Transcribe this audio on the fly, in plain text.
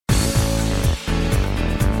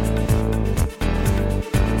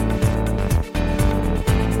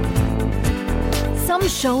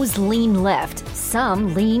shows lean left,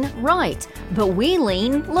 some lean right, but we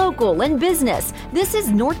lean local and business. This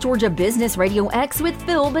is North Georgia Business Radio X with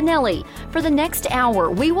Phil Bonelli. For the next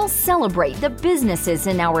hour, we will celebrate the businesses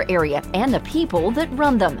in our area and the people that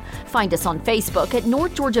run them. Find us on Facebook at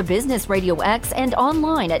North Georgia Business Radio X and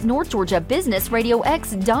online at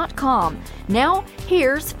northgeorgiabusinessradiox.com. Now,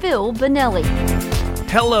 here's Phil Bonelli.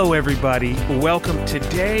 Hello, everybody. Welcome.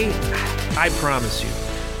 Today, I promise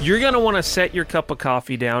you're going to want to set your cup of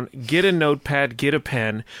coffee down, get a notepad, get a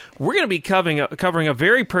pen. We're going to be covering a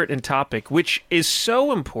very pertinent topic, which is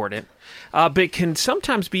so important, but can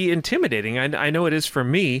sometimes be intimidating. I know it is for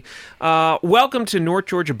me. Welcome to North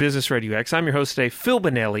Georgia Business Radio X. I'm your host today, Phil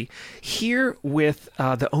Bonelli, here with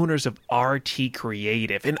the owners of RT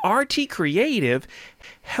Creative. And RT Creative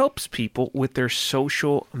helps people with their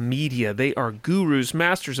social media. They are gurus,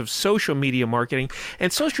 masters of social media marketing.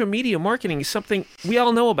 And social media marketing is something we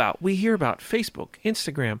all know about. We hear about Facebook,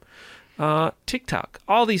 Instagram, TikTok,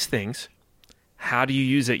 all these things. How do you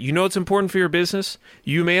use it? You know it's important for your business.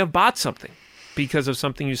 You may have bought something because of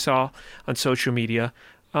something you saw on social media.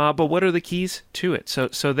 But what are the keys to it?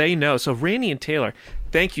 So they know. So Randi and Taylor,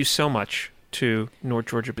 thank you so much to North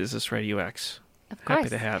Georgia Business Radio X. Of course. Happy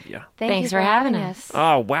to have you. Thanks for having us.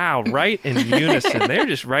 Oh, wow. Right in unison. They're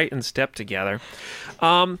just right in step together.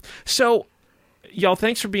 So, y'all,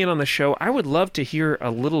 thanks for being on the show. I would love to hear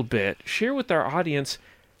a little bit. Share with our audience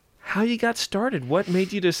how you got started. What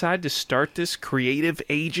made you decide to start this creative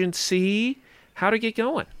agency? How to get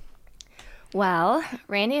going? Well,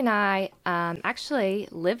 Randi and I actually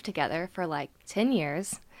lived together for like 10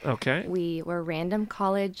 years. Okay. We were random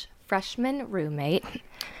college freshman roommate.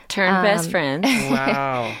 Turned best friends.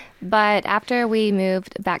 Wow. But after we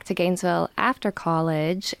moved back to Gainesville after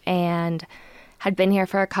college and had been here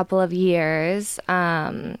for a couple of years,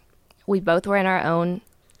 we both were in our own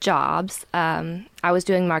jobs. I was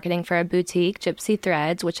doing marketing for a boutique, Gypsy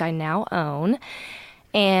Threads, which I now own.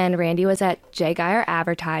 And Randi was at J. Geyer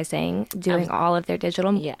Advertising doing all of their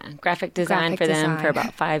digital graphic design for them for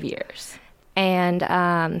about 5 years.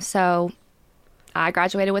 And so I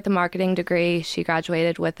graduated with a marketing degree. She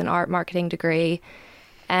graduated with an art marketing degree.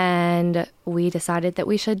 And we decided that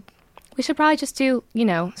we should probably just do,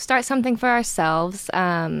 start something for ourselves.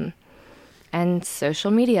 And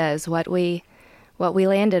social media is what we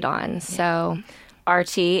landed on. Yeah. So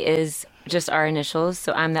RT is just our initials.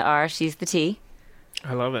 So I'm the R, she's the T.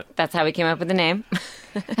 I love it. That's how we came up with the name.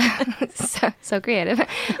 so creative.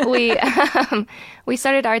 We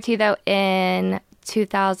started RT though in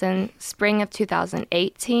spring of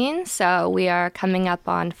 2018. So we are coming up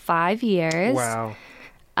on 5 years. Wow.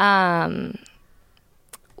 At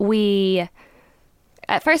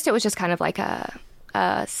first it was just kind of like a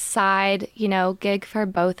side, gig for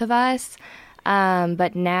both of us.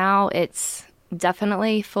 But now it's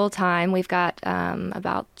definitely full time. We've got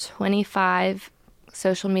about 25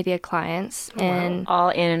 social media clients, and all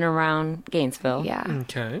in and around Gainesville. Yeah.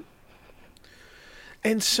 Okay.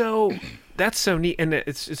 And so that's so neat, and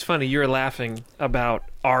it's funny. You're laughing about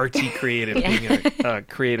RT Creative being a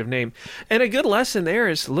creative name, and a good lesson there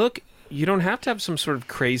is look. You don't have to have some sort of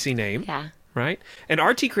crazy name. Yeah. Right. And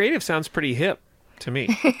RT Creative sounds pretty hip to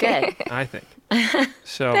me. Good. I think.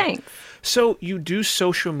 So. Thanks. So you do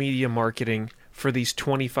social media marketing for these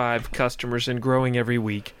 25 customers and growing every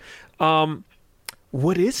week.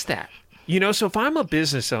 What is that? So if I'm a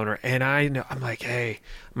business owner and I'm like, hey,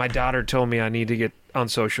 my daughter told me I need to get on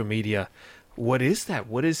social media. What is that?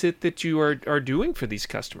 What is it that you are doing for these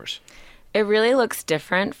customers? It really looks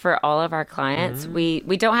different for all of our clients. Mm-hmm.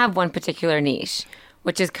 We don't have one particular niche,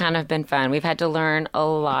 which has kind of been fun. We've had to learn a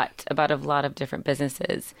lot about a lot of different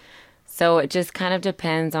businesses. So it just kind of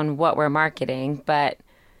depends on what we're marketing. But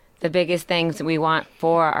the biggest things we want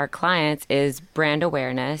for our clients is brand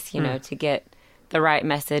awareness, to get the right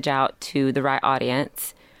message out to the right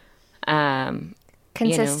audience.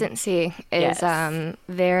 Consistency is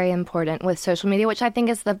very important with social media, which I think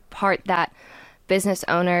is the part that business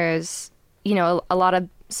owners, a lot of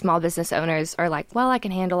small business owners are like, well, I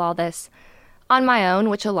can handle all this on my own,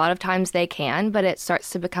 which a lot of times they can, but it starts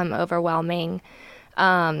to become overwhelming.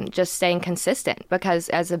 Just staying consistent, because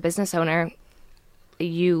as a business owner,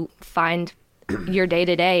 you find your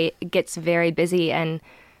day-to-day gets very busy and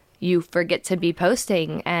you forget to be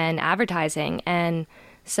posting and advertising. And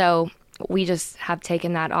so we just have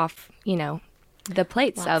taken that off, the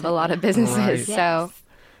plates of a lot of businesses. Right. So,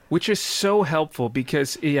 which is so helpful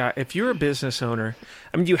because, if you're a business owner,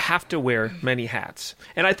 you have to wear many hats.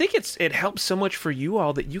 And I think it helps so much for you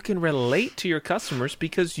all that you can relate to your customers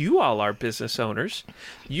because you all are business owners.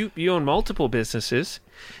 You own multiple businesses.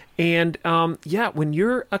 And when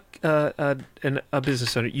you're a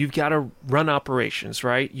business owner, you've got to run operations,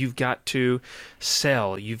 right? You've got to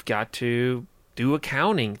sell. You've got to do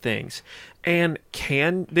accounting things. And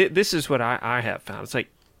this is what I have found. It's like,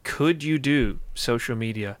 could you do social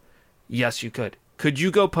media? Yes, you could. Could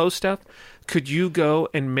you go post stuff? Could you go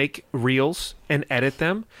and make reels and edit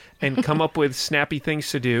them and come up with snappy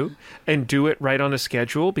things to do and do it right on a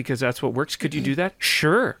schedule because that's what works? Could you do that?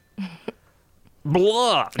 Sure.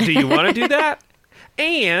 Blah. Do you want to do that?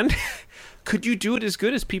 And could you do it as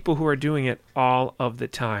good as people who are doing it all of the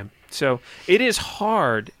time? So it is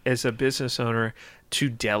hard as a business owner to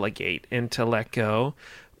delegate and to let go.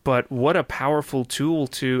 But what a powerful tool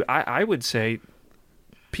I would say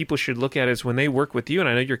people should look at is when they work with you, and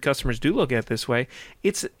I know your customers do look at it this way,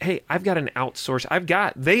 it's, hey, I've got an outsource.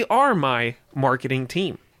 They are my marketing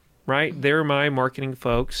team, right? They're my marketing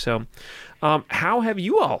folks. So how have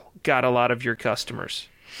you all got a lot of your customers?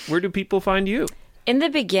 Where do people find you? In the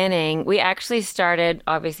beginning, we actually started,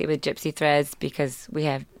 obviously, with Gypsy Threads because we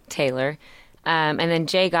have Taylor. And then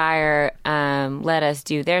Jay Geyer let us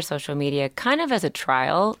do their social media kind of as a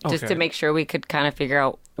trial, just to make sure we could kind of figure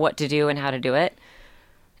out what to do and how to do it.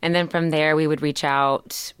 And then from there, we would reach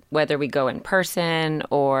out, whether we go in person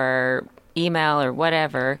or email or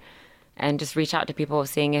whatever, and just reach out to people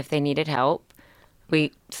seeing if they needed help.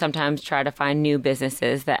 We sometimes try to find new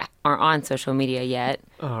businesses that aren't on social media yet.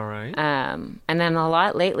 All right. And then a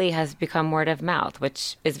lot lately has become word of mouth,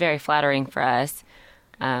 which is very flattering for us.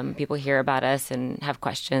 People hear about us and have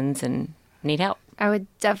questions and need help. I would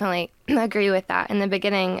definitely agree with that. In the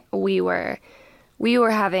beginning, we were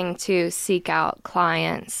having to seek out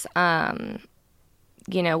clients,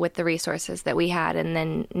 with the resources that we had. And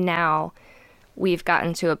then now we've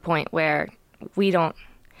gotten to a point where we don't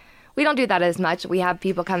do that as much. We have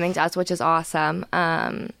people coming to us, which is awesome.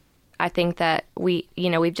 I think that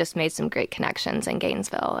we've just made some great connections in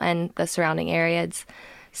Gainesville and the surrounding areas.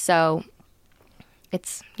 So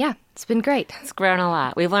it's been great. It's grown a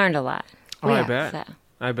lot. We've learned a lot. Oh, yeah,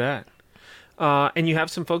 I bet. And you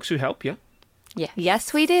have some folks who help you. Yeah.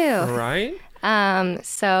 Yes, we do. Right.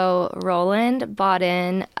 So Roland bought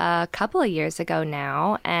in a couple of years ago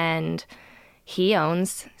now, and he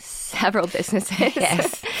owns several businesses.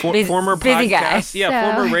 Yes. Former busy podcast. guy.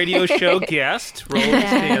 Yeah, former radio show guest, Roland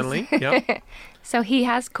Stanley. Yep. So he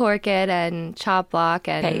has Corkit and Chop Block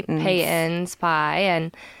and Peyton's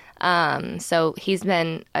Pie, and so he's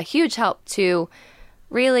been a huge help to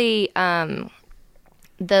really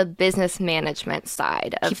the business management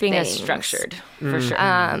side of keeping things. us structured, for sure.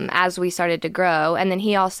 As we started to grow. And then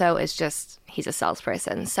he also is he's a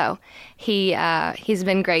salesperson. So he's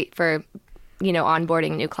been great for,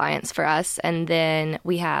 onboarding new clients for us. And then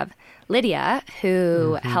we have Lydia,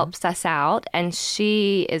 who helps us out. And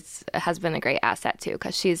she has been a great asset too,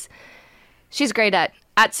 because she's great at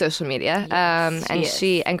social media.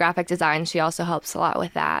 And graphic design. She also helps a lot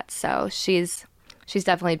with that. So she's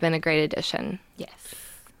definitely been a great addition. Yes.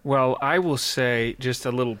 Well, I will say, just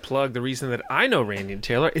a little plug, the reason that I know Randy and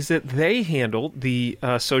Taylor is that they handled the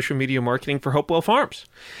social media marketing for Hopewell Farms.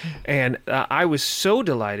 And I was so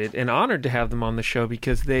delighted and honored to have them on the show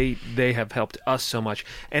because they have helped us so much.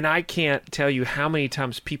 And I can't tell you how many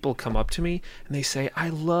times people come up to me and they say, I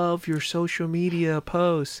love your social media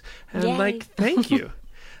posts. And I'm like, thank you.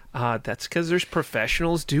 That's because there's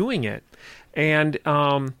professionals doing it. And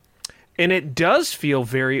it does feel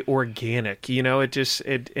very organic,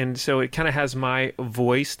 and so it kind of has my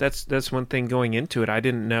voice. That's one thing going into it. I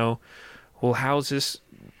didn't know, well, how's this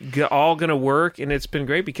all going to work? And it's been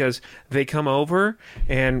great because they come over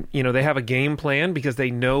and, they have a game plan because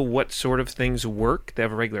they know what sort of things work. They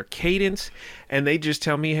have a regular cadence and they just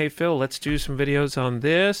tell me, hey, Phil, let's do some videos on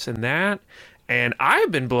this and that. And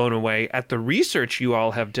I've been blown away at the research you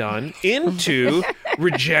all have done into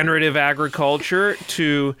regenerative agriculture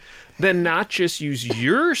to then not just use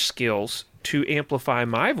your skills to amplify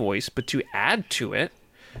my voice, but to add to it,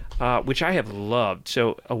 which I have loved.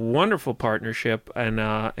 So a wonderful partnership.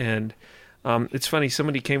 And it's funny,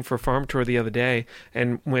 somebody came for a farm tour the other day,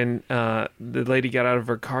 and when the lady got out of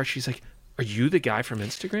her car, she's like, are you the guy from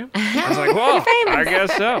Instagram? I was like, whoa, I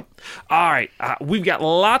guess so. All right. We've got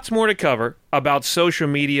lots more to cover about social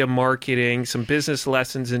media marketing, some business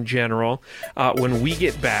lessons in general, when we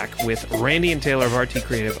get back with Randy and Taylor of RT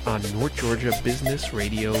Creative on North Georgia Business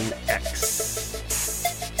Radio X.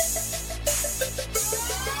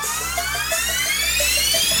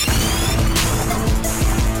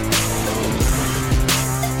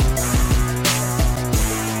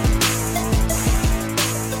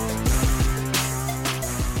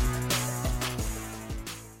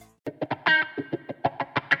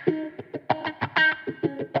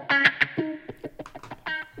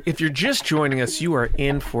 If you're just joining us, you are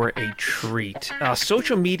in for a treat.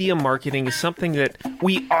 Social media marketing is something that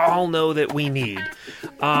we all know that we need.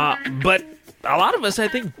 But a lot of us, I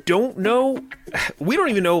think, don't know. We don't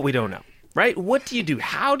even know what we don't know, right? What do you do?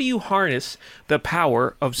 How do you harness the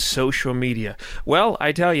power of social media? Well,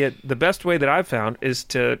 I tell you, the best way that I've found is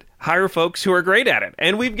to hire folks who are great at it.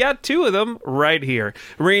 And we've got two of them right here.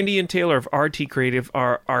 Randi and Taylor of RT Creative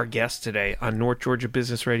are our guests today on North Georgia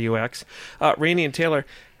Business Radio X. Randi and Taylor,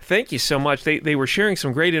 thank you so much. They were sharing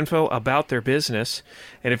some great info about their business.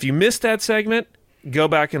 And if you missed that segment, go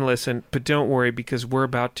back and listen. But don't worry, because we're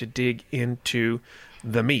about to dig into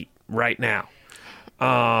the meat right now.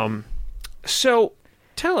 So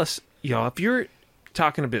tell us, y'all, if you're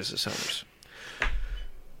talking to business owners,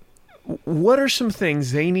 what are some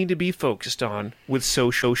things they need to be focused on with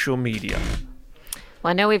social media? Well,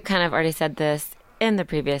 I know we've kind of already said this in the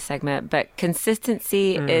previous segment, but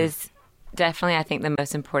consistency is definitely, I think, the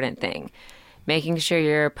most important thing. Making sure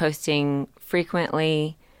you're posting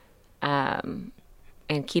frequently and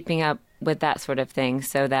keeping up with that sort of thing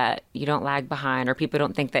so that you don't lag behind or people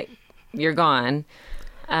don't think that you're gone.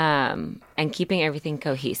 And keeping everything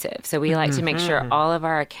cohesive. So we like to make sure all of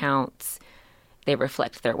our accounts, they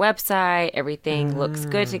reflect their website. Everything looks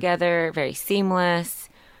good together, very seamless.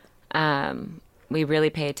 We really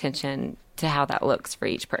pay attention to how that looks for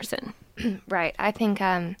each person. Right. I think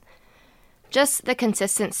just the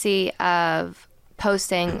consistency of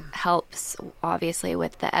posting helps, obviously,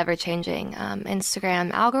 with the ever-changing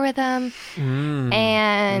Instagram algorithm.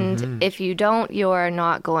 And if you don't, you're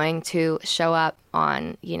not going to show up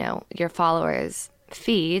on, your followers'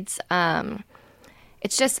 feeds.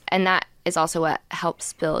 It's just, and that is also what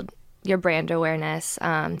helps build your brand awareness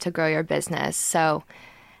to grow your business. So,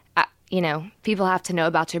 people have to know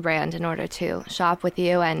about your brand in order to shop with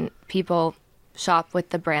you, and people shop with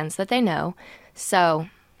the brands that they know. So,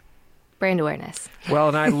 brand awareness. Well,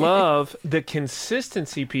 and I love the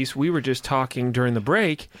consistency piece. We were just talking during the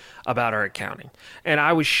break about our accounting. And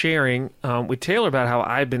I was sharing with Taylor about how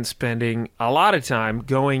I've been spending a lot of time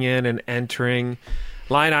going in and entering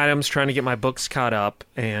line items, trying to get my books caught up.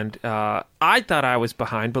 And I thought I was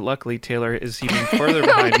behind, but luckily Taylor is even further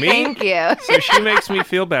behind me. Thank you. So she makes me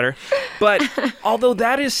feel better. But although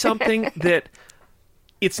that is something that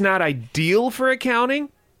it's not ideal for accounting,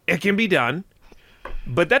 it can be done.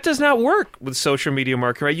 But that does not work with social media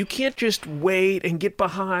marketing, right? You can't just wait and get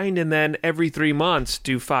behind and then every 3 months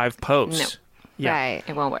do 5 posts. No. Yeah. Right.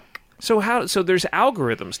 It won't work. So there's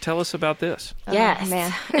algorithms. Tell us about this. Yes.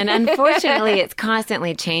 Man. And unfortunately, it's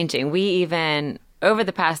constantly changing. We even, over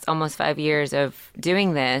the past almost 5 years of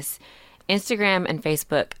doing this, Instagram and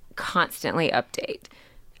Facebook constantly update.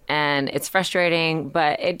 And it's frustrating,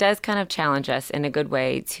 but it does kind of challenge us in a good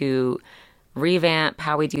way to revamp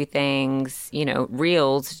how we do things.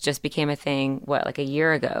 Reels just became a thing, like a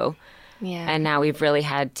year ago. Yeah. And now we've really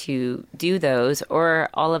had to do those, or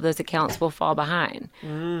all of those accounts will fall behind.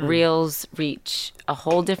 Reels reach a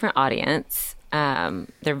whole different audience.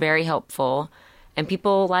 They're very helpful, and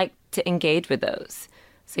people like to engage with those.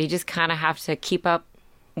 So you just kind of have to keep up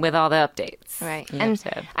with all the updates. Right. And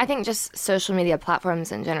I think just social media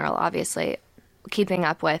platforms in general, obviously, keeping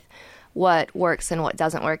up with what works and what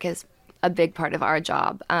doesn't work is a big part of our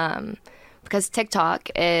job. Because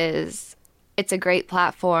TikTok it's a great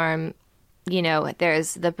platform.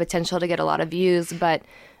 There's the potential to get a lot of views, but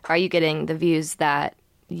are you getting the views that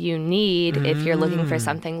you need if you're looking for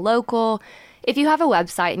something local? If you have a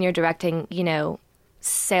website and you're directing,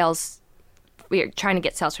 sales, you're trying to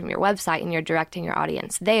get sales from your website and you're directing your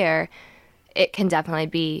audience there, it can definitely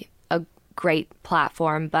be a great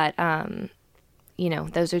platform. But,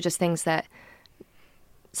 those are just things that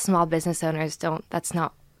small business owners that's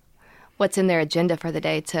not what's in their agenda for the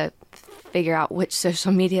day, to figure out which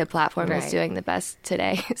social media platform is doing the best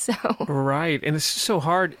today. So Right. And it's so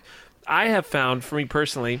hard. I have found, for me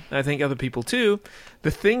personally, I think other people too,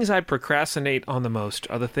 the things I procrastinate on the most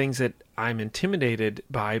are the things that I'm intimidated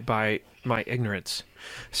by my ignorance.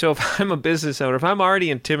 So if I'm a business owner, if I'm already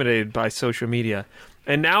intimidated by social media,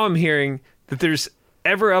 and now I'm hearing that there's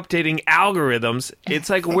ever updating algorithms, it's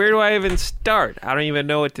like, where do I even start? I don't even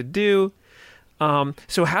know what to do.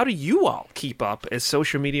 So how do you all keep up as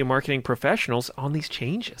social media marketing professionals on these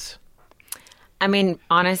changes? I mean,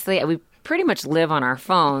 honestly, we pretty much live on our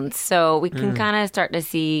phones, so we can kind of start to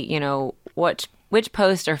see, which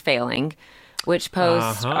posts are failing, which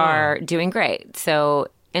posts are doing great. So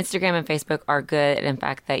Instagram and Facebook are good in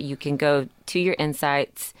fact that you can go to your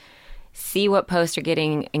insights, see what posts are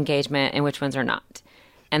getting engagement and which ones are not.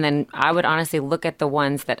 And then I would honestly look at the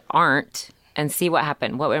ones that aren't and see what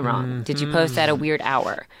happened. What went wrong? Did you post at a weird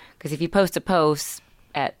hour? Because if you post a post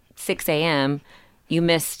at 6 a.m., you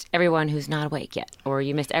missed everyone who's not awake yet, or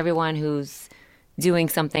you missed everyone who's doing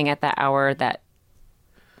something at that hour that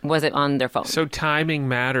wasn't on their phone. So timing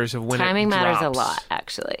matters of when timing it matters drops. a lot,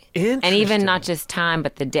 actually. Interesting. And even not just time,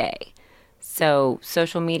 but the day. So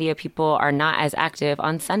social media people are not as active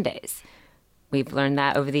on Sundays. We've learned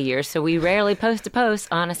that over the years. So we rarely post a post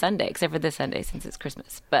on a Sunday, except for this Sunday since it's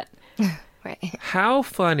Christmas. But Right. how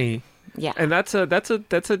funny. yeah, And that's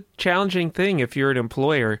a challenging thing if you're an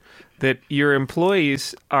employer, that your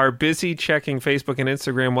employees are busy checking Facebook and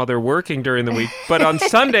Instagram while they're working during the week, but on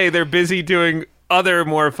Sunday they're busy doing other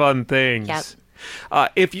more fun things. Yep.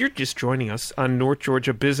 If you're just joining us on North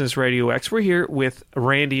Georgia Business Radio X, we're here with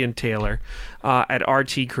Randi and Taylor at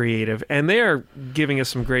RT Creative, and they are giving us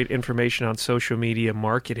some great information on social media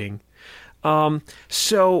marketing.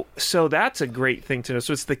 So that's a great thing to know.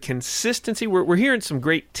 So it's the consistency. We're hearing some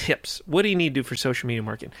great tips. What do you need to do for social media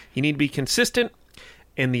marketing? You need to be consistent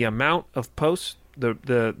in the amount of posts,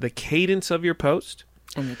 the cadence of your post,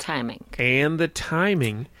 and the timing.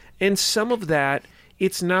 And some of that,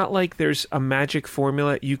 it's not like there's a magic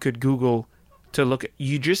formula you could Google to look at.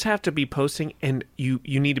 You just have to be posting, and you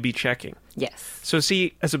need to be checking. Yes. So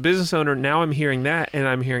see, as a business owner, now I'm hearing that, and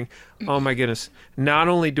I'm hearing, oh my goodness, not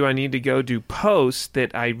only do I need to go do posts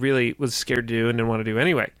that I really was scared to do and didn't want to do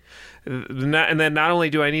anyway, and then not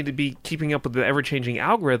only do I need to be keeping up with the ever-changing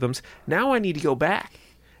algorithms, now I need to go back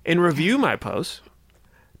and review my posts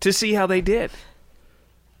to see how they did.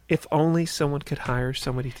 If only someone could hire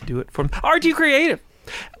somebody to do it for them. RT Creative.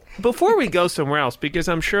 Before we go somewhere else, because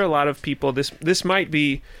I'm sure a lot of people, this might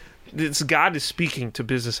be, God is speaking to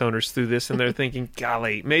business owners through this, and they're thinking,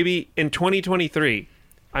 golly, maybe in 2023,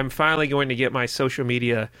 I'm finally going to get my social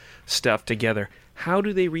media stuff together. How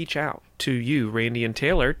do they reach out to you, Randi and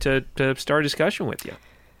Taylor, to start a discussion with you?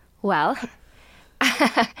 Well,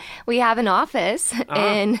 we have an office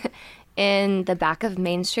in the back of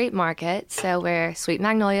Main Street Market. So we're Sweet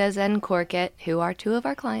Magnolias and Corkit, who are two of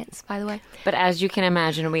our clients, by the way. But as you can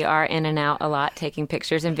imagine, we are in and out a lot, taking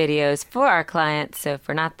pictures and videos for our clients. So if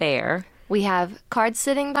we're not there, We have cards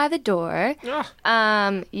sitting by the door.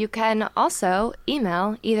 You can also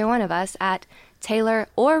email either one of us at Taylor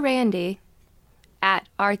or Randi at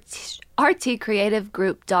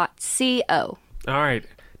rtcreativegroup.co. All right.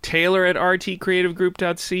 Taylor at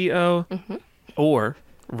rtcreativegroup.co or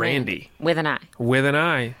Randi. with an I. With an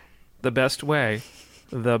I. The best way.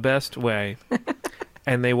 The best way.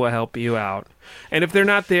 And they will help you out. And if they're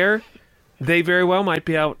not there, they very well might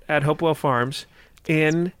be out at Hopewell Farms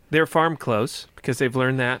in their farm clothes, because they've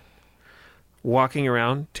learned that, walking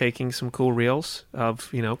around, taking some cool reels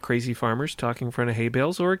of, crazy farmers talking in front of hay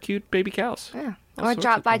bales or cute baby cows. Yeah. All Or sorts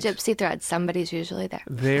drop of by things. Gypsy Threads. Somebody's usually there.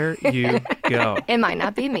 There you go. It might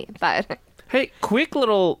not be me, but Hey, quick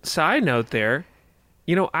little side note there.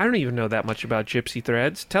 I don't even know that much about Gypsy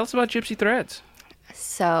Threads. Tell us about Gypsy Threads.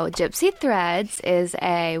 So Gypsy Threads is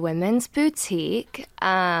a women's boutique.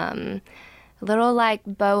 A little like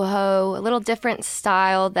boho, a little different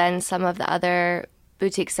style than some of the other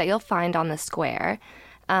boutiques that you'll find on the square.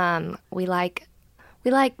 We like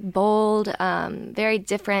bold, very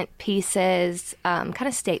different pieces, kind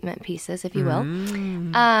of statement pieces, if you will.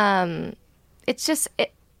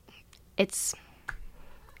 It's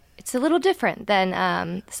a little different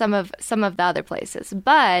than some of the other places,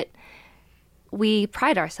 but we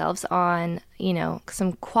pride ourselves on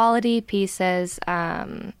some quality pieces.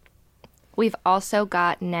 We've also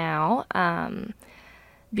got now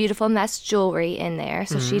Beautiful Mess jewelry in there.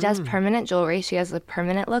 So she does permanent jewelry. She has a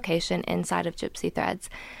permanent location inside of Gypsy Threads.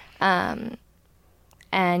 And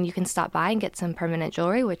you can stop by and get some permanent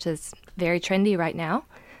jewelry, which is very trendy right now.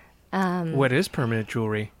 What is permanent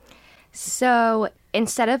jewelry? So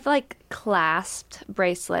instead of like clasped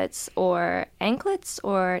bracelets or anklets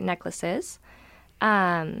or necklaces,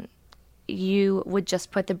 you would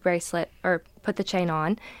just put the bracelet or put the chain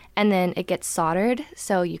on, and then it gets soldered,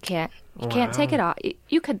 so you can't take it off.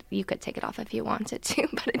 You could take it off if you wanted to,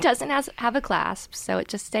 but it doesn't have a clasp, so it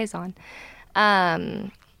just stays on.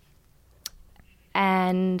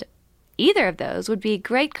 And either of those would be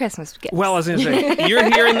great Christmas gifts. Well, I was going to say, you're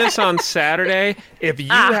hearing this on Saturday. If you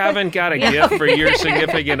haven't got a gift for your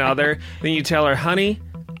significant other, then you tell her, honey,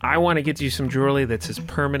 I want to get you some jewelry that's as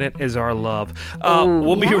permanent as our love.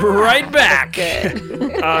 We'll be right back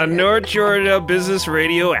on North Georgia Business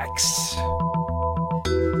Radio X.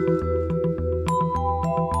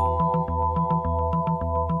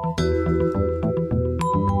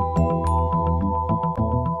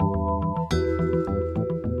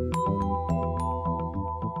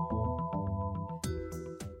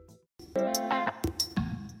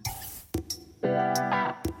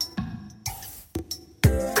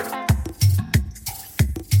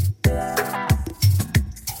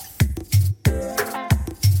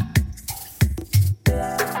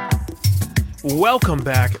 Welcome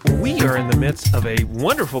back. We are in the midst of a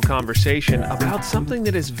wonderful conversation about something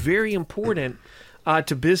that is very important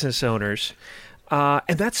to business owners,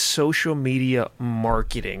 and that's social media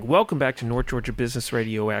marketing. Welcome back to North Georgia Business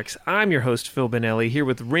Radio X. I'm your host, Phil Benelli, here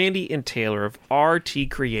with Randy and Taylor of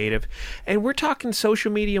RT Creative, and we're talking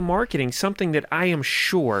social media marketing, something that I am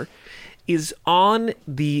sure is on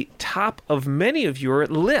the top of many of your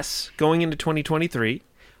lists going into 2023.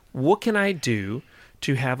 What can I do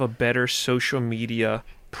to have a better social media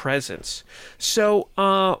presence? So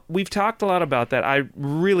we've talked a lot about that. I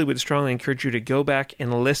really would strongly encourage you to go back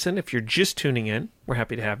and listen. If you're just tuning in, we're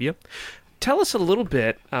happy to have you. Tell us a little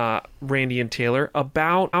bit, Randy and Taylor,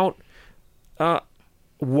 about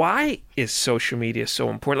why is social media so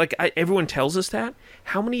important? Like everyone tells us that.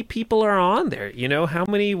 How many people are on there? You know,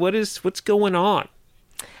 what's going on?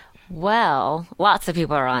 Well, lots of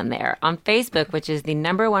people are on there. On Facebook, which is the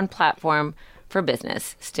 #1 platform for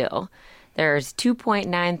business still, there's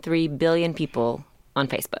 2.93 billion people on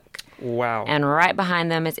Facebook. Wow. And right behind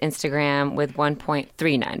them is Instagram with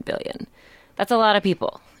 1.39 billion. That's a lot of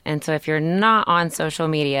people. And so if you're not on social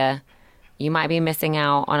media, you might be missing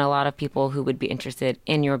out on a lot of people who would be interested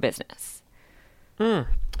in your business.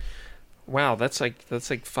 Wow, that's like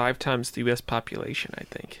 5 times the U.S. population, I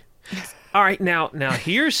think. All right, now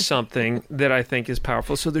here's something that I think is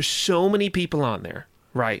powerful. So there's so many people on there,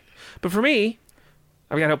 right? But for me,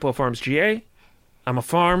 I've got Hopewell Farms GA. I'm a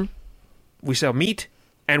farm. We sell meat,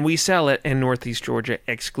 and we sell it in Northeast Georgia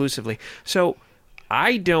exclusively. So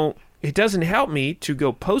it doesn't help me to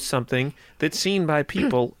go post something that's seen by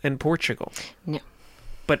people in Portugal. No.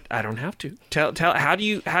 But I don't have to. Tell how do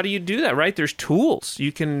you do that, right? There's tools.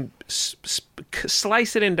 You can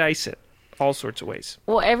slice it and dice it all sorts of ways.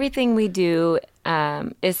 Well, everything we do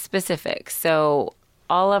is specific. So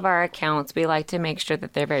all of our accounts, we like to make sure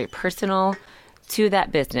that they're very personal to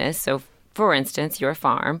that business. So for instance, your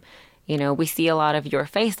farm, we see a lot of your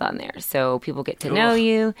face on there. So people get to know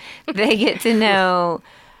you. They get to know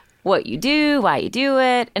what you do, why you do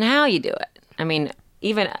it, and how you do it. I mean,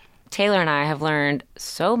 even Taylor and I have learned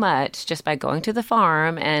so much just by going to the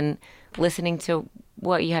farm and listening to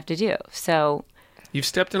what you have to do. So you've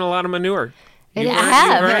stepped in a lot of manure. I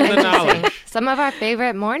have. You've earned the knowledge. Some of our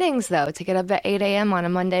favorite mornings, though, to get up at 8 a.m. on a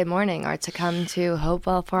Monday morning are to come to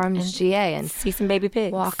Hopewell Farms GA and see some baby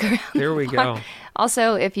pigs. Walk around. There we go.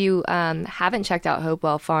 Also, if you haven't checked out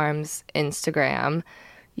Hopewell Farms Instagram,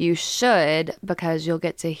 you should, because you'll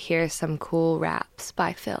get to hear some cool raps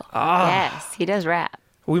by Phil. Yes, he does rap.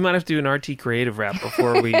 We might have to do an RT Creative rap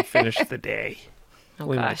before we finish the day.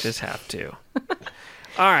 We gosh. Might just have to.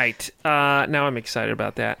 All right. Now I'm excited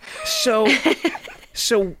about that.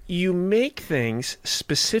 So you make things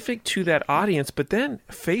specific to that audience, but then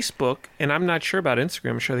Facebook, and I'm not sure about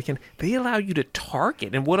Instagram, I'm sure they allow you to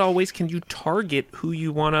target. And what all ways can you target who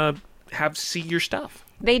you want to have see your stuff?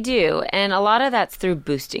 They do, and a lot of that's through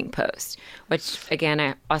boosting posts, which, again,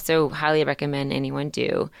 I also highly recommend anyone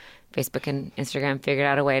do. Facebook and Instagram figured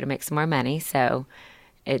out a way to make some more money, so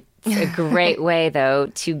it's a great way, though,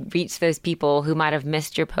 to reach those people who might have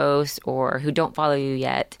missed your post or who don't follow you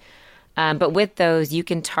yet. But with those, you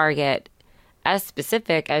can target as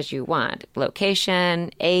specific as you want.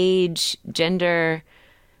 Location, age, gender,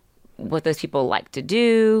 what those people like to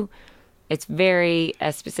do. It's very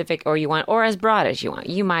as specific or as broad as you want.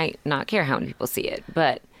 You might not care how many people see it,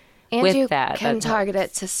 but and with you that, can target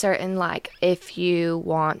it to certain, like, if you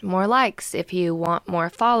want more likes, if you want more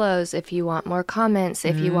follows, if you want more comments,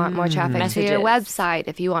 if you want more traffic to your website,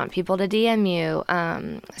 if you want people to DM you.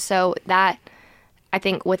 So that, I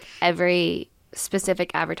think, with every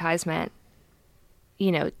specific advertisement,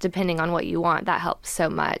 depending on what you want, that helps so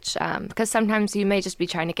much. Because sometimes you may just be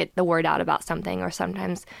trying to get the word out about something, or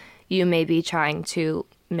sometimes you may be trying to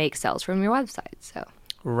make sales from your website. So.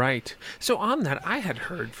 Right. So on that, I had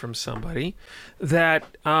heard from somebody that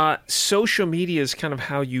social media is kind of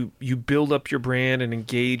how you build up your brand and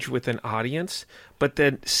engage with an audience, but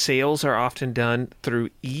that sales are often done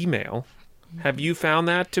through email. Have you found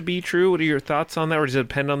that to be true? What are your thoughts on that, or does it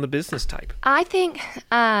depend on the business type? I think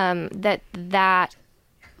that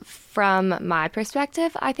from my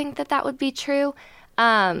perspective, I think that would be true.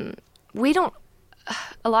 A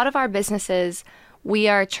lot of our businesses, we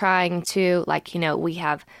are trying to, we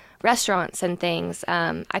have restaurants and things.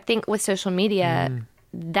 I think with social media,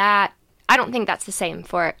 that I don't think that's the same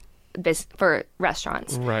for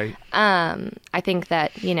restaurants. Right. I think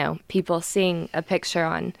that, people seeing a picture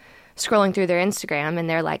scrolling through their Instagram and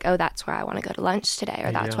they're like, oh, that's where I want to go to lunch today,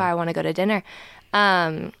 or that's where I want to go to dinner.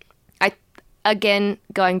 Again,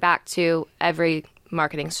 going back to every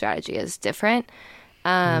marketing strategy is different.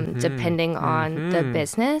 depending on the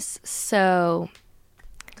business. So,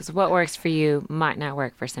 because what works for you might not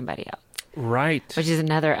work for somebody else. Right. Which is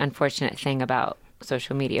another unfortunate thing about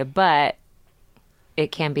social media, but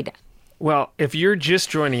it can be done. Well, if you're just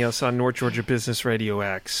joining us on North Georgia Business Radio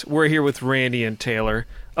X, we're here with Randy and Taylor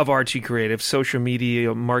of RG Creative, social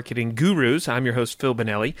media marketing gurus. I'm your host, Phil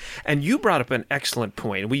Bonelli, and you brought up an excellent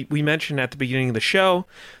point. We mentioned at the beginning of the show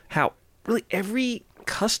how really every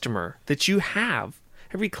customer that you have,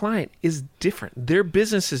 every client is different. Their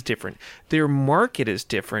business is different. Their market is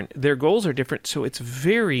different. Their goals are different. So it's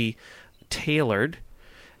very tailored.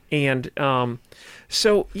 And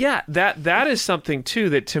so, yeah, that is something, too,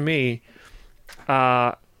 that to me,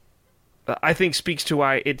 I think speaks to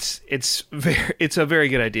why it's a very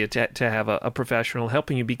good idea to have a professional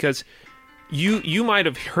helping you, because you might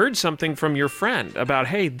have heard something from your friend about,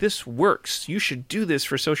 hey, this works. You should do this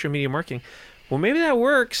for social media marketing. Well, maybe that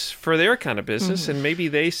works for their kind of business, and maybe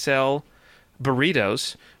they sell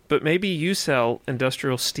burritos, but maybe you sell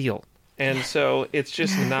industrial steel. And so it's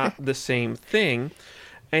just not the same thing.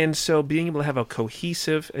 And so being able to have a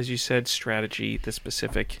cohesive, as you said, strategy, the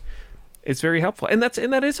specific, is very helpful. And that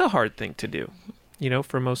is a hard thing to do,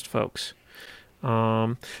 for most folks. We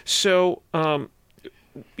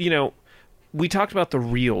talked about the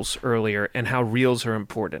reels earlier and how reels are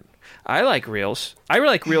important. I like reels. I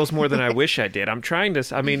like reels more than I wish I did. I'm trying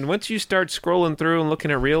to, once you start scrolling through and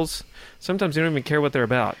looking at reels, sometimes you don't even care what they're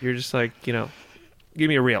about. You're just like, give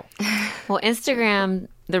me a reel. Well, Instagram,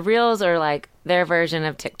 the reels are like their version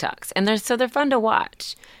of TikToks, and they're fun to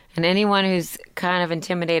watch. And anyone who's kind of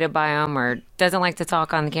intimidated by them or doesn't like to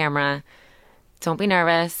talk on the camera, don't be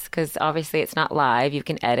nervous, because obviously it's not live. You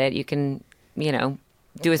can edit. You can,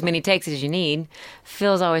 do as many takes as you need.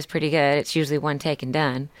 Feels always pretty good. It's usually one take and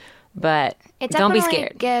done. But don't be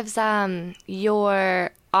scared. It gives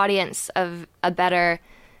your audience a better,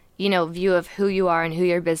 view of who you are and who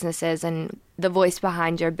your business is and the voice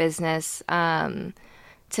behind your business, to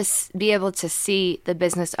be able to see the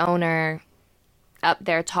business owner up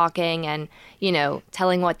there talking and,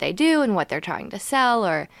 telling what they do and what they're trying to sell.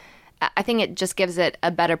 Or I think it just gives it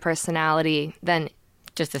a better personality than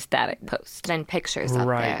just a static post, than pictures up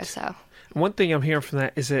there. So one thing I'm hearing from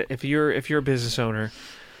that is that if you're a business owner,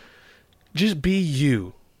 just be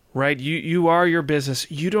you, right? You are your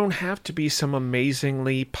business. You don't have to be some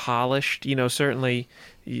amazingly polished, certainly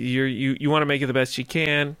you want to make it the best you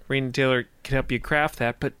can. Randi and Taylor can help you craft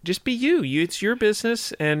that, but just be you. It's your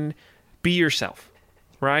business, and be yourself,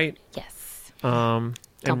 right? Yes. And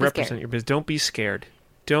represent your business. Don't be scared.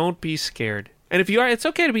 Don't be scared. And if you are, it's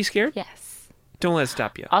okay to be scared. Yes. Don't let it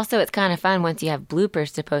stop you. Also, it's kind of fun once you have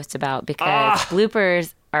bloopers to post about, because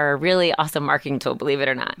bloopers are a really awesome marketing tool, believe it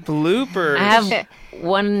or not. Bloopers. I have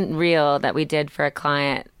one reel that we did for a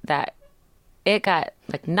client that it got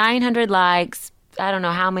like 900 likes, I don't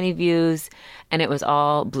know how many views, and it was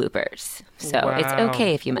all bloopers. So It's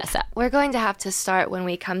okay if you mess up. We're going to have to start when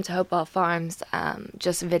we come to Hopewell Farms,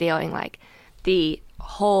 just videoing like the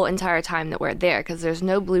whole entire time that we're there, because there's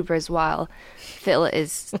no bloopers while Phil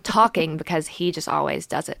is talking, because he just always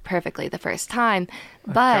does it perfectly the first time.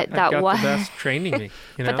 But I've got the best training me.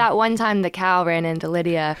 But that one time the cow ran into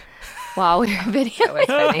Lydia while we were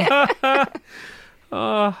videoing.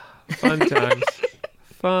 Oh, fun times.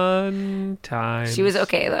 Fun times. She was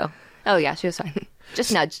okay though. Oh yeah, she was fine.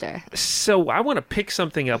 Just nudged her. So I want to pick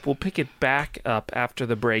something up. We'll pick it back up after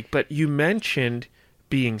the break. But you mentioned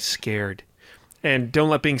being scared. And don't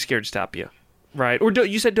let being scared stop you, right? Or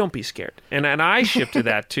you said don't be scared. And I shifted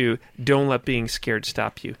that to don't let being scared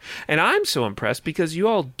stop you. And I'm so impressed because you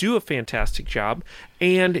all do a fantastic job,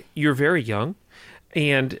 and you're very young.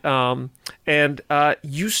 And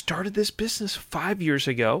you started this business 5 years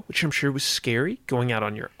ago, which I'm sure was scary, going out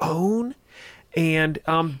on your own and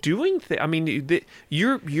doing things.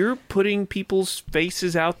 You're putting people's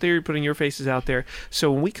faces out there. You're putting your faces out there.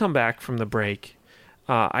 So when we come back from the break,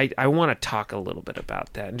 I want to talk a little bit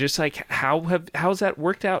about that, and just like how's that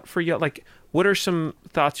worked out for you? Like, what are some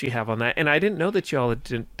thoughts you have on that? And I didn't know that y'all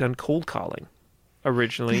had done cold calling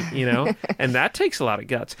originally, and that takes a lot of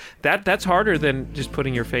guts. That's harder than just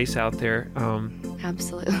putting your face out there.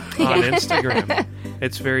 Absolutely. On Instagram,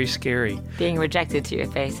 it's very scary. Being rejected to your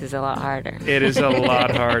face is a lot harder. It is a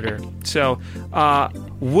lot harder. So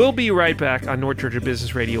we'll be right back on North Georgia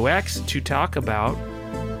Business Radio X to talk about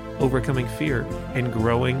overcoming fear and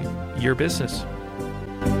growing your business.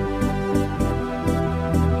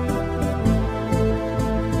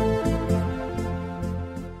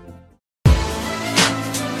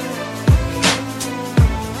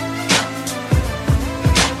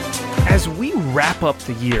 As we wrap up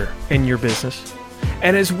the year in your business,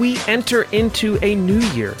 And as we enter into a new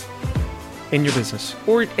year in your business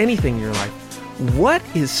or anything in your life, what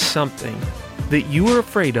is something that you are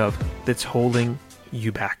afraid of that's holding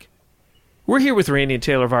you back? We're here with Randy and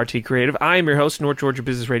Taylor of RT Creative. I am your host, North Georgia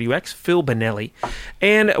Business Radio X, Phil Bonelli.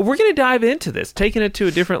 And we're going to dive into this, taking it to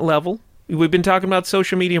a different level. We've been talking about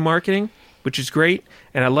social media marketing, which is great,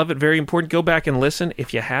 and I love it, very important. Go back and listen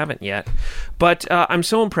if you haven't yet. But I'm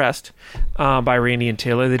so impressed by Randy and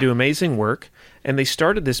Taylor. They do amazing work, and they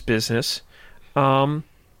started this business, as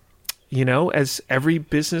every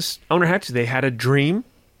business owner had to. They had a dream,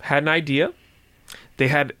 had an idea. They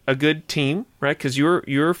had a good team, right? Because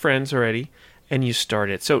you're friends already, and you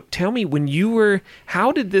started. So tell me,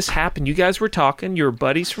 how did this happen? You guys were talking, you were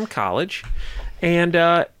buddies from college, and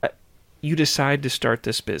you decided to start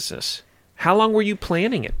this business. How long were you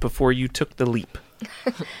planning it before you took the leap?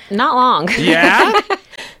 Not long. Yeah?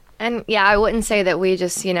 And yeah, I wouldn't say that we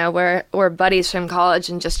just, we're buddies from college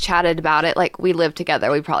and just chatted about it. Like, we lived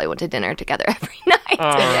together. We probably went to dinner together every night.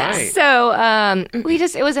 All right. So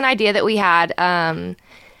it was an idea that we had.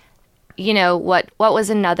 What was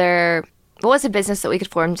a business that we could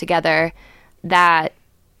form together that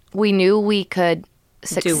we knew we could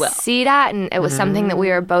succeed at, and it was something that we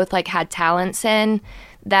were both had talents in,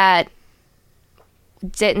 that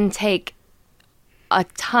didn't take a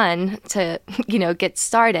ton to get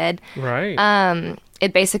started. Right.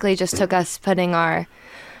 It basically just took us putting our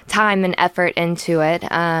time and effort into it.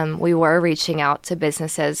 We were reaching out to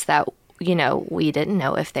businesses that we didn't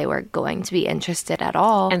know if they were going to be interested at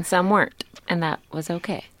all, And some weren't, and that was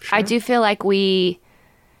okay. Sure. I do feel like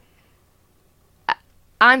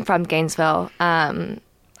I'm from Gainesville.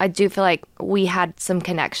 I do feel like we had some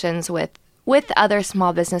connections with other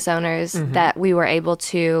small business owners that we were able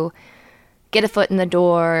to get a foot in the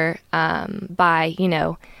door by,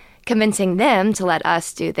 convincing them to let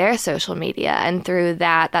us do their social media. And through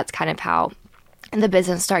that's kind of how the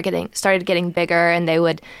business started getting bigger, and they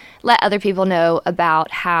would let other people know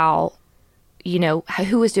about how,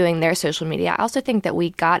 who was doing their social media. I also think that we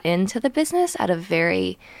got into the business at a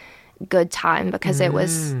very good time because it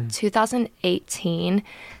was 2018.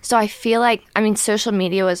 So I feel like, social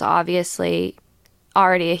media was obviously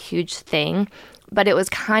already a huge thing, but it was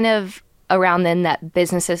kind of around then that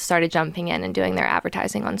businesses started jumping in and doing their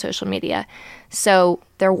advertising on social media. So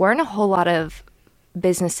there weren't a whole lot of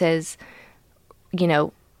businesses,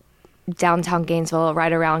 downtown Gainesville,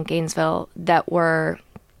 right around Gainesville, that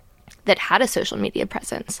had a social media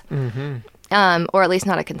presence, or at least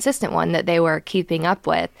not a consistent one that they were keeping up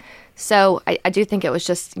with. So I do think it was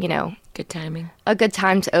just, good timing, a good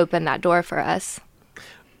time to open that door for us.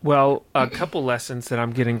 Well, a couple lessons that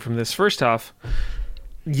I'm getting from this. First off,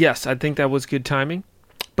 yes, I think that was good timing.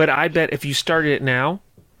 But I bet if you started it now,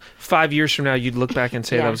 5 years from now, you'd look back and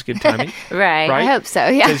say that was good timing. Right. I hope so,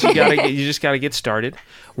 yeah. Because you just got to get started.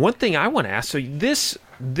 One thing I want to ask, so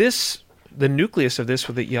the nucleus of this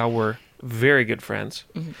was that y'all were very good friends.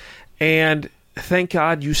 Mm-hmm. And thank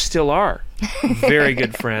God you still are very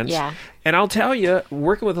good friends. Yeah. And I'll tell you,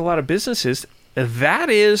 working with a lot of businesses,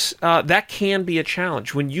 that can be a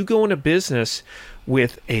challenge. When you go into business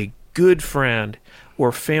with a good friend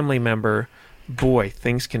or family member, boy,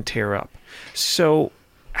 things can tear up. So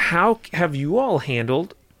how have you all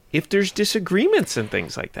handled if there's disagreements and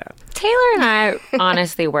things like that? Taylor and I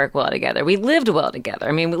honestly work well together. We lived well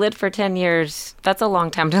together. We lived for 10 years. That's a long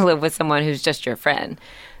time to live with someone who's just your friend.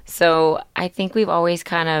 So I think we've always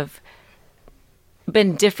kind of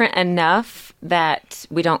been different enough that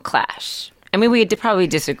we don't clash. We probably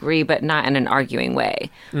disagree, but not in an arguing way.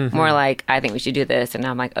 Mm-hmm. More like, I think we should do this. And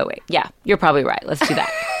I'm like, oh, wait, yeah, you're probably right. Let's do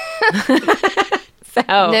that. So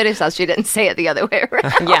notice how she didn't say it the other way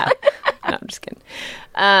around. Yeah. No, I'm just kidding.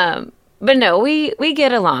 But no, we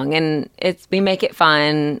get along, and we make it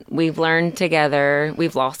fun. We've learned together.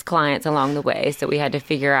 We've lost clients along the way, so we had to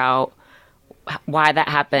figure out why that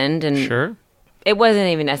happened. And sure, it wasn't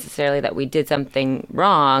even necessarily that we did something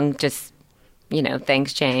wrong. Just,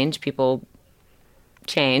 things change. People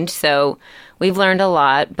change. So we've learned a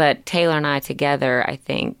lot, but Taylor and I together, I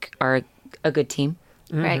think, are a good team.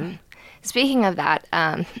 Mm-hmm. Right. Speaking of that,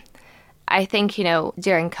 I think,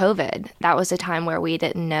 during COVID, that was a time where we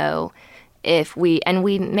didn't know if we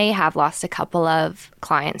may have lost a couple of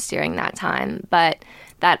clients during that time, but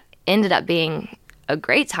that ended up being a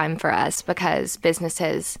great time for us because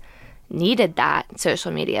businesses needed that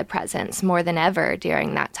social media presence more than ever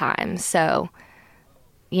during that time. So,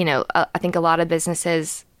 I think a lot of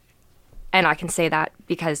businesses, and I can say that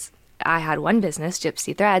because I had one business,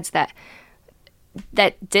 Gypsy Threads, that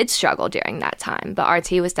did struggle during that time. But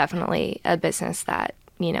RT was definitely a business that,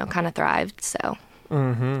 kind of thrived. So,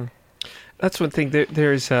 That's one thing.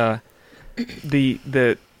 There's I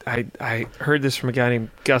heard this from a guy named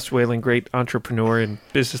Gus Whalen, great entrepreneur and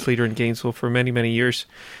business leader in Gainesville for many, many years.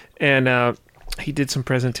 And he did some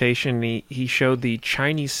presentation. He showed the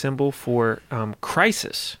Chinese symbol for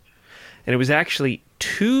crisis. And it was actually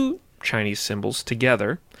two Chinese symbols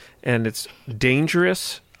together. And it's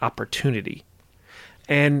dangerous, opportunity.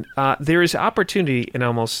 And there is opportunity in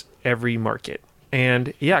almost every market.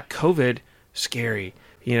 And yeah, COVID, scary.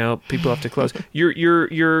 You know, people have to close.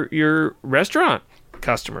 Your restaurant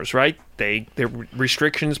customers, right? There are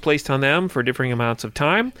restrictions placed on them for differing amounts of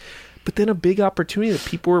time, but then a big opportunity that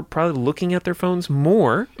people are probably looking at their phones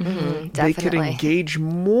more. Mm-hmm, they could engage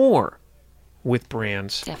more with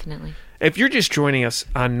brands. Definitely. If you're just joining us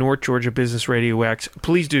on North Georgia Business Radio X,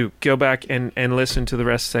 please do go back and listen to the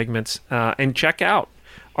rest segments and check out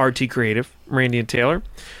RT Creative, Randy and Taylor,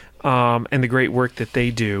 and the great work that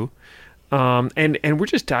they do. And we're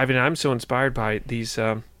just diving in. I'm so inspired by these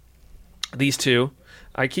two.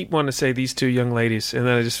 I keep wanting to say these two young ladies, and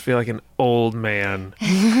then I just feel like an old man.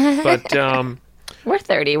 But we're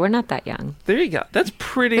 30. We're not that young. There you go. That's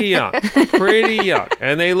pretty young. Pretty young.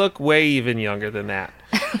 And they look way even younger than that.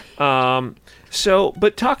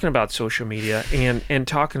 But talking about social media and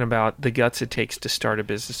talking about the guts it takes to start a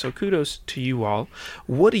business. So kudos to you all.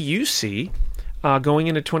 What do you see going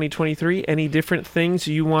into 2023? Any different things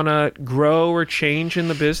you want to grow or change in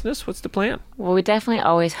the business? What's the plan? Well, we definitely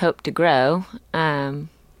always hope to grow.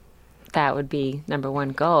 That would be number one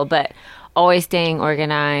goal, but always staying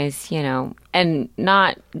organized, and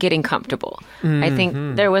not getting comfortable. Mm-hmm. I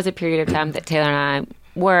think there was a period of time that Taylor and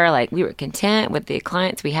I we were content with the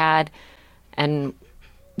clients we had and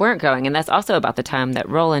weren't growing. And that's also about the time that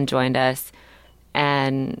Roland joined us,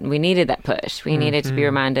 and we needed that push. We needed to be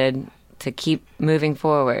reminded to keep moving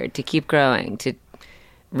forward, to keep growing, to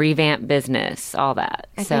revamp business, all that.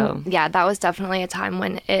 I think, that was definitely a time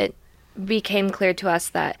when it became clear to us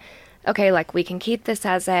that, okay, we can keep this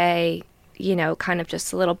as a, kind of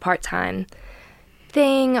just a little part-time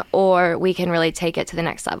thing, or we can really take it to the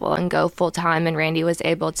next level and go full-time. And Randy was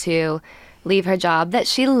able to leave her job that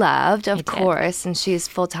she loved, of course, and she's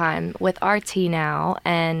full-time with RT now,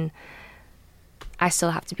 and I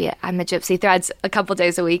still have to I'm a Gypsy Threads a couple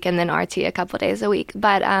days a week and then RT a couple days a week.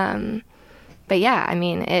 But yeah, I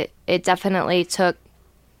mean, it definitely took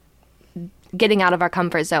getting out of our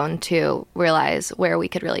comfort zone to realize where we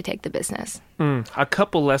could really take the business. A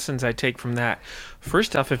couple lessons I take from that.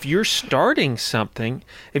 First off, if you're starting something,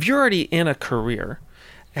 if you're already in a career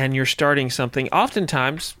and you're starting something,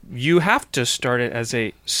 oftentimes you have to start it as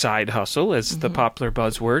a side hustle, as the popular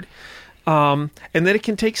buzzword, and then it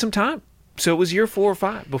can take some time. So it was year 4 or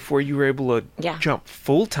 5 before you were able to jump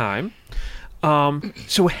full time.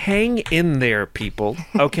 So hang in there, people.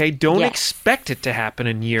 Okay, don't expect it to happen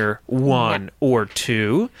in year 1 or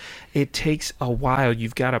 2. It takes a while.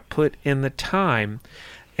 You've got to put in the time,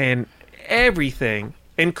 and everything,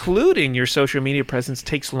 including your social media presence,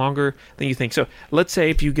 takes longer than you think. So let's say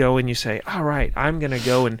if you go and you say, all right, I'm going to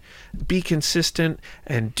go and be consistent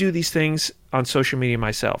and do these things on social media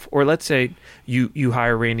myself. Or let's say you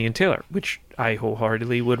hire Randy and Taylor, which I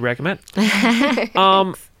wholeheartedly would recommend.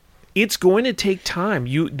 It's going to take time.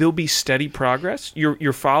 There'll be steady progress.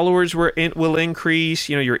 Your followers will increase.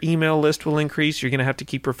 Your email list will increase. You're going to have to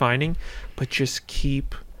keep refining, but just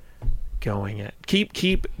keep going it.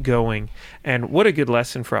 Keep going. And what a good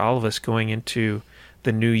lesson for all of us going into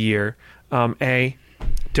the new year. Don't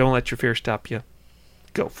let your fear stop you.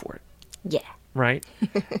 Go for it. Yeah. Right?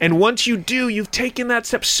 And once you do, you've taken that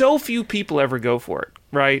step. So few people ever go for it,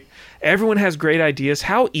 right? Everyone has great ideas.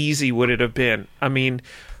 How easy would it have been? I mean,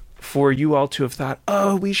 for you all to have thought,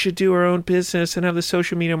 we should do our own business and have the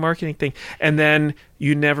social media marketing thing. And then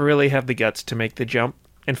you never really have the guts to make the jump.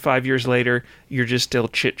 And 5 years later, you're just still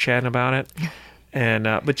chit-chatting about it. And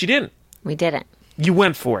but you didn't. We didn't. You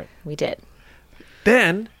went for it. We did.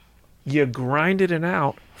 Then you grinded it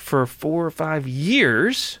out for 4 or 5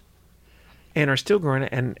 years and are still growing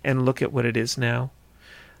it. And look at what it is now.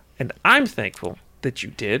 And I'm thankful that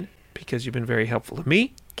you did, because you've been very helpful to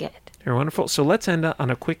me. Good. You're wonderful. So let's end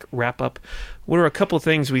on a quick wrap-up. What are a couple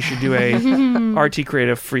things we should do a RT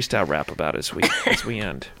Creative freestyle rap about as we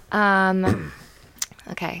end?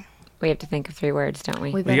 Okay. We have to think of 3 words, don't we?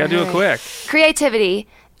 You got to do it quick. Creativity.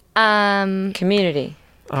 Community.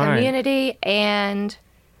 All community right. And...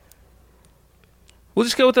 We'll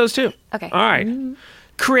just go with those 2. Okay. All right.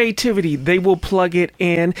 creativity. They will plug it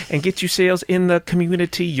in and get you sales in the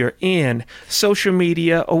community you're in. Social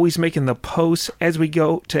media, always making the posts as we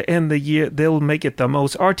go to end the year. They'll make it the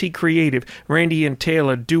most. RT Creative, Randy and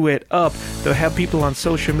Taylor do it up. They'll have people on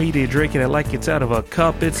social media drinking it like it's out of a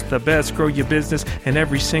cup. It's the best. Grow your business in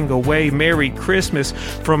every single way. Merry Christmas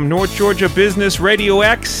from North Georgia Business Radio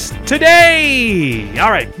X today.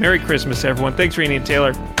 All right. Merry Christmas, everyone. Thanks, Randy and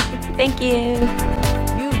Taylor. Thank you.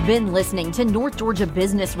 You've been listening to North Georgia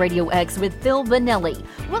Business Radio X with Phil Vanelli.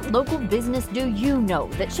 What local business do you know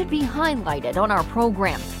that should be highlighted on our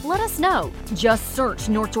program? Let us know. Just search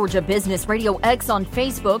North Georgia Business Radio X on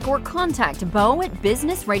Facebook or contact Bo at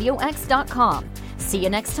businessradiox.com. See you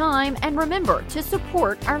next time, and remember to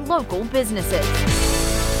support our local businesses.